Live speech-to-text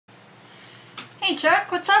Hey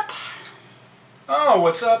Chuck, what's up? Oh,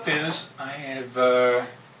 what's up is I have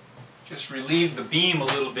just relieved the beam a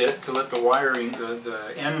little bit to let the wiring,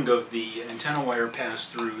 the end of the antenna wire pass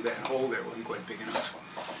through that hole there. Wasn't quite big enough.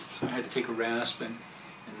 So I had to take a rasp, and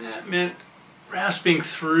that meant rasping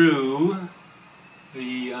through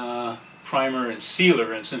the primer and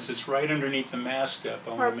sealer, and since it's right underneath the mast step, I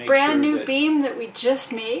want to make sure that... Our brand new beam that we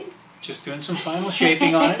just made? Just doing some final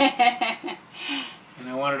shaping on it. And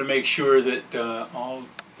I wanted to make sure that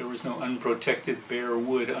there was no unprotected bare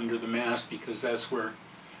wood under the mast, because that's where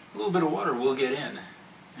a little bit of water will get in.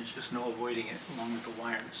 There's just no avoiding it along with the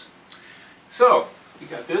wires. So, we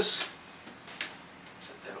got this.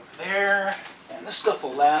 Set that over there. And this stuff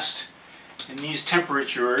will last in these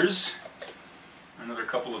temperatures another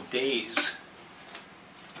couple of days.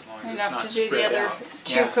 As long as it's not to do the spread other out.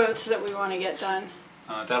 two coats that we want to get done.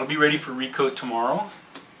 That'll be ready for recoat tomorrow.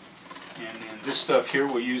 And this stuff here,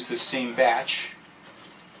 we'll use the same batch,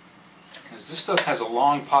 because this stuff has a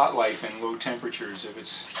long pot life in low temperatures. If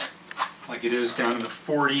it's like it is down in the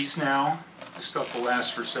 40s now, this stuff will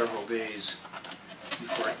last for several days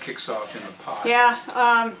before it kicks off in the pot.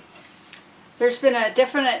 Yeah, there's been a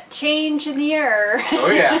definite change in the air.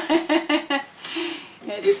 Oh yeah.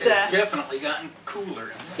 It has definitely gotten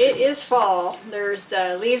cooler. It is fall. There's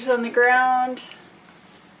leaves on the ground.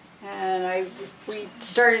 And we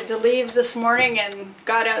started to leave this morning and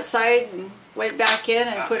got outside and went back in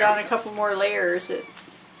and put on a couple more layers. It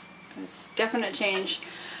was a definite change.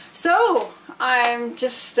 So, I'm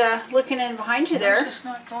just looking in behind you there. Why is this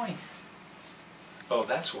not going? Oh,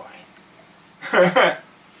 that's why.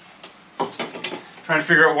 Trying to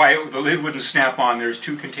figure out why the lid wouldn't snap on. There's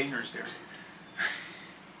two containers there.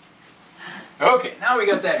 Okay, now we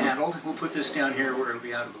got that handled. We'll put this down here where it'll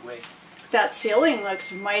be out of the way. That ceiling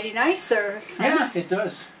looks mighty nice there. Yeah, it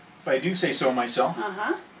does. If I do say so myself.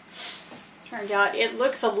 Uh-huh. Turned out it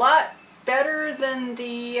looks a lot better than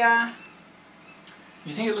the...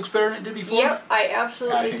 You think it looks better than it did before? Yep, I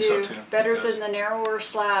absolutely think do. so too. Better than the narrower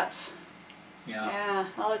slats. Yeah. Yeah,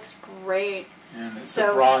 that looks great. And it's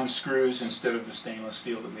the bronze screws instead of the stainless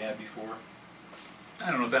steel that we had before.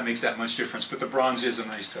 I don't know if that makes that much difference, but the bronze is a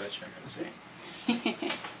nice touch, I gotta say.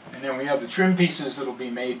 And then we have the trim pieces that'll be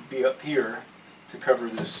up here to cover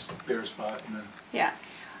this bare spot. Yeah.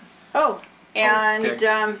 Oh, and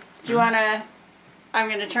do you want to... I'm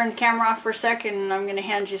going to turn the camera off for a second and I'm going to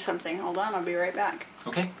hand you something. Hold on, I'll be right back.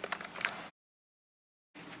 Okay.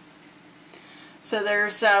 So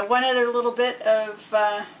there's one other little bit of,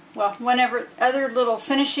 one other little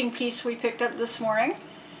finishing piece we picked up this morning.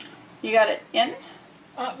 You got it in?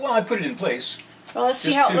 Well, I put it in place. Well, let's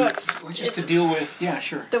see how it looks. Just to deal with, yeah,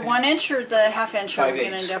 sure. The 1 inch or the half inch?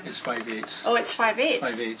 5/8. It's 5/8. Oh, it's 5/8.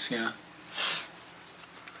 5/8, yeah.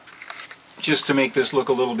 Just to make this look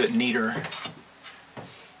a little bit neater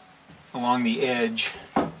along the edge.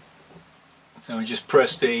 So I just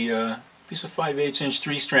pressed a piece of 5/8 inch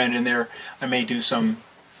 3-strand in there. I may do some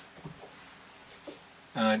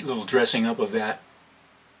little dressing up of that.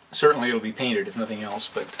 Certainly it'll be painted if nothing else,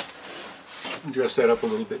 but I'll dress that up a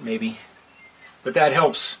little bit maybe. But that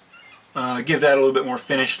helps give that a little bit more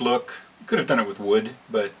finished look. Could have done it with wood,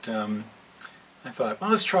 but I thought, well,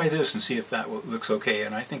 let's try this and see if that looks okay,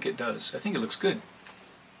 and I think it does. I think it looks good.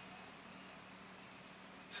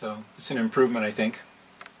 So it's an improvement, I think.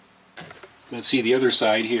 Let's see the other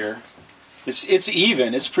side here. It's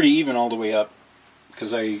even. It's pretty even all the way up,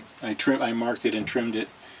 because I marked it and trimmed it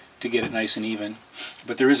to get it nice and even.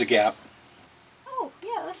 But there is a gap. Oh,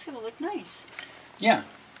 yeah, that's going to look nice. Yeah.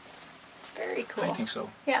 Very cool. I think so.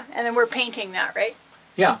 Yeah, and then we're painting that, right?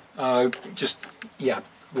 Yeah, we'll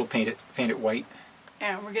paint it white.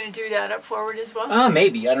 And we're going to do that up forward as well?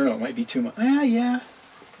 Maybe. I don't know. It might be too much. Yeah.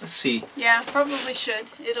 Let's see. Yeah, probably should.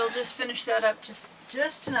 It'll just finish that up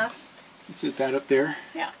just enough. Let's get that up there.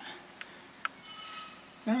 Yeah.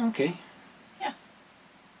 Oh, okay. Yeah.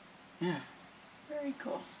 Yeah. Very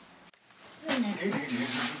cool.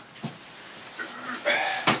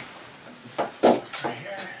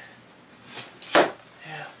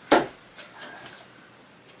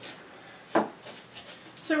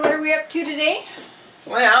 So what are we up to today?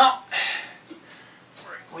 Well,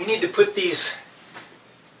 we need to put these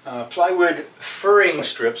plywood furring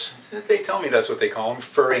strips. They tell me that's what they call them,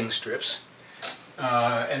 furring strips.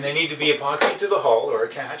 And they need to be epoxied to the hull or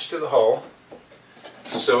attached to the hull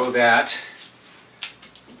so that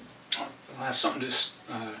we'll have something to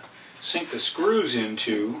sink the screws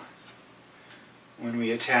into when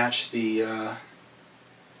we attach the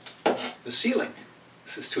ceiling.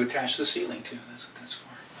 This is to attach the ceiling to. That's what that's for.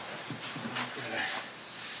 I'm going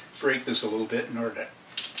to break this a little bit in order to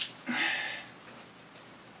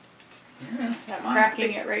Yeah, I'm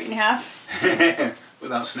cracking it right in half.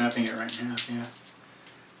 without snapping it right in half. Yeah.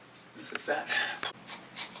 This is that.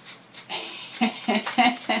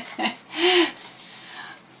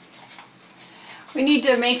 We need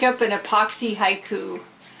to make up an epoxy haiku.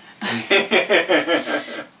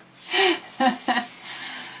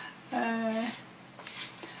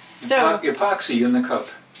 So Epoxy in the cup,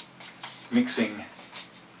 mixing.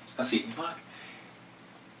 Let's see,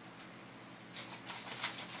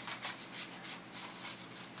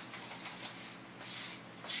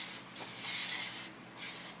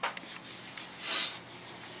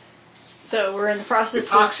 So we're in the process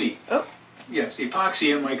epoxy. of... Oh. Yes,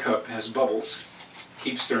 epoxy in my cup has bubbles.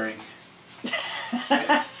 Keep stirring.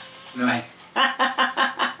 Nice.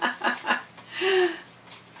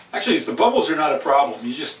 Actually, the bubbles are not a problem.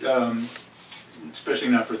 You just, especially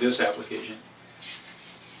not for this application.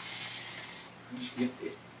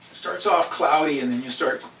 It starts off cloudy, and then you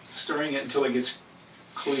start stirring it until it gets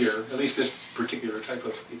clear. At least this particular type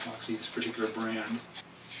of epoxy, this particular brand.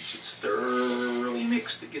 It's thoroughly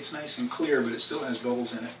mixed. It gets nice and clear, but it still has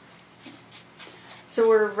bubbles in it. So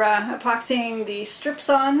we're epoxying the strips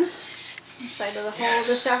on the side of the hull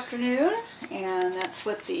this afternoon, and that's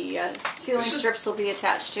what the ceiling strips will be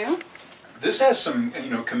attached to. This has some,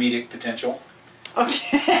 comedic potential.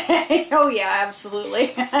 Okay. Oh yeah,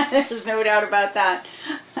 absolutely. There's no doubt about that.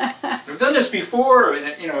 I've done this before, and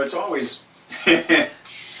it's always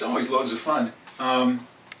it's always loads of fun.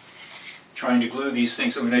 Trying to glue these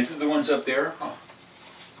things. I mean, I did the ones up there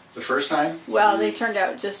the first time. Well, they turned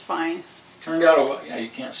out just fine. Turned out a lot. Yeah, you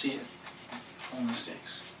can't see it. All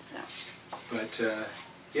mistakes. So. But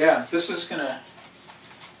yeah, this is gonna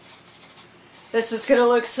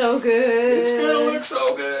look so good. It's gonna look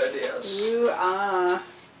so good. Yes. Ooh, ah.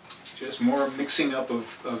 Just more mixing up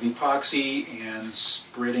of epoxy and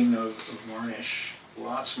spreading of varnish.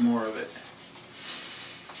 Lots more of it.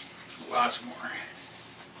 Lots more.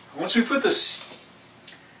 Once we put the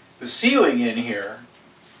ceiling in here,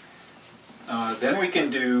 then we can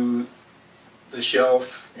do the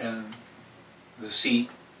shelf and the seat,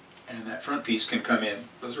 and that front piece can come in.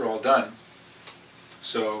 Those are all done.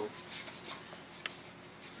 So,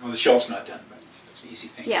 well, the shelf's not done, but that's the easy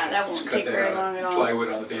thing. Yeah, that won't take very long at all.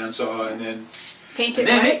 Plywood on the bandsaw, and then paint it.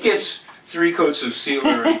 Then white. it gets 3 coats of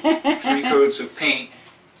sealer and 3 coats of paint.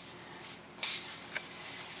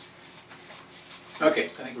 Okay, I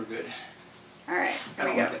think we're good. All right, I here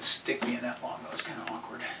don't we want go. that stick being that long, though. It's kind of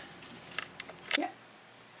awkward. Yeah.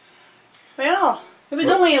 Well, it was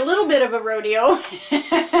only a little bit of a rodeo.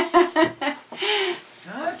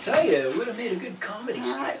 I tell you, it would have made a good comedy Not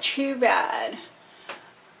sketch. too bad.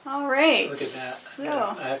 All right. Look at that.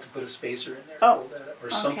 So, I have to put a spacer in there Oh, to hold that up,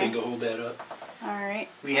 or something to hold that up. all right.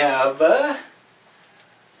 We have,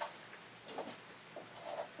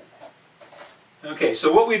 okay,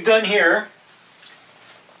 so what we've done here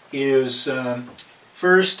is,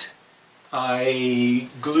 first I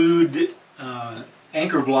glued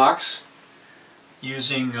anchor blocks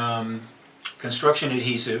using construction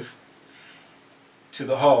adhesive to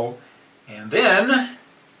the hull, and then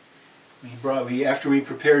after we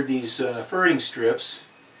prepared these furring strips,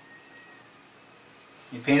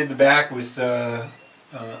 we painted the back with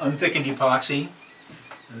unthickened epoxy,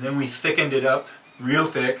 and then we thickened it up real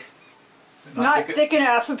thick. Not thick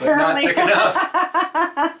enough, apparently. But not thick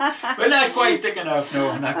enough. But not quite thick enough,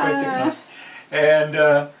 no, not quite thick enough.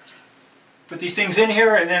 And put these things in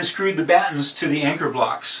here, and then screwed the battens to the anchor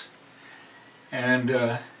blocks.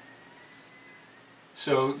 And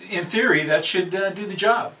so, in theory, that should do the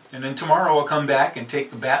job. And then tomorrow I'll come back and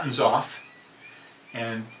take the battens off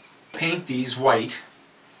and paint these white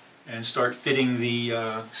and start fitting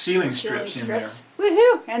the ceiling strips in there.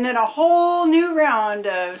 Woohoo! And then a whole new round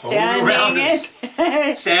of sanding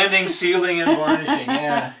it. Sanding, sealing, and varnishing.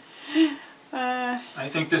 Yeah. I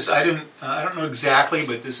think this. I don't know exactly,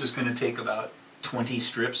 but this is going to take about 20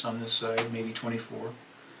 strips on this side, maybe 24.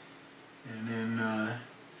 And then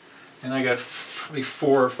I got probably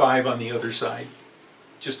 4 or 5 on the other side,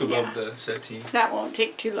 just above the settee. That won't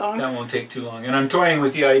take too long. That won't take too long. And I'm toying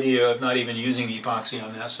with the idea of not even using epoxy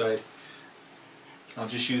on that side. I'll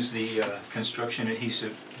just use the construction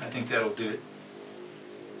adhesive. I think that'll do it.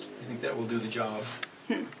 I think that will do the job.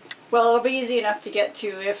 Well, it'll be easy enough to get to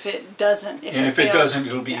if it doesn't. And if it doesn't,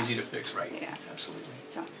 it'll be easy to fix, right? Yeah. Absolutely.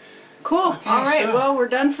 So, cool. Okay, all right. so well, we're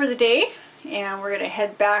done for the day, and we're going to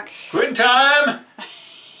head back. Quitting time!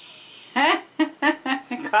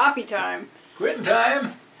 Coffee time. Quitting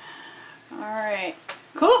time! All right.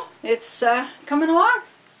 Cool. It's coming along.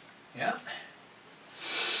 Yeah.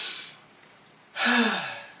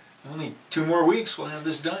 Only 2 more weeks, we'll have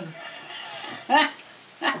this done.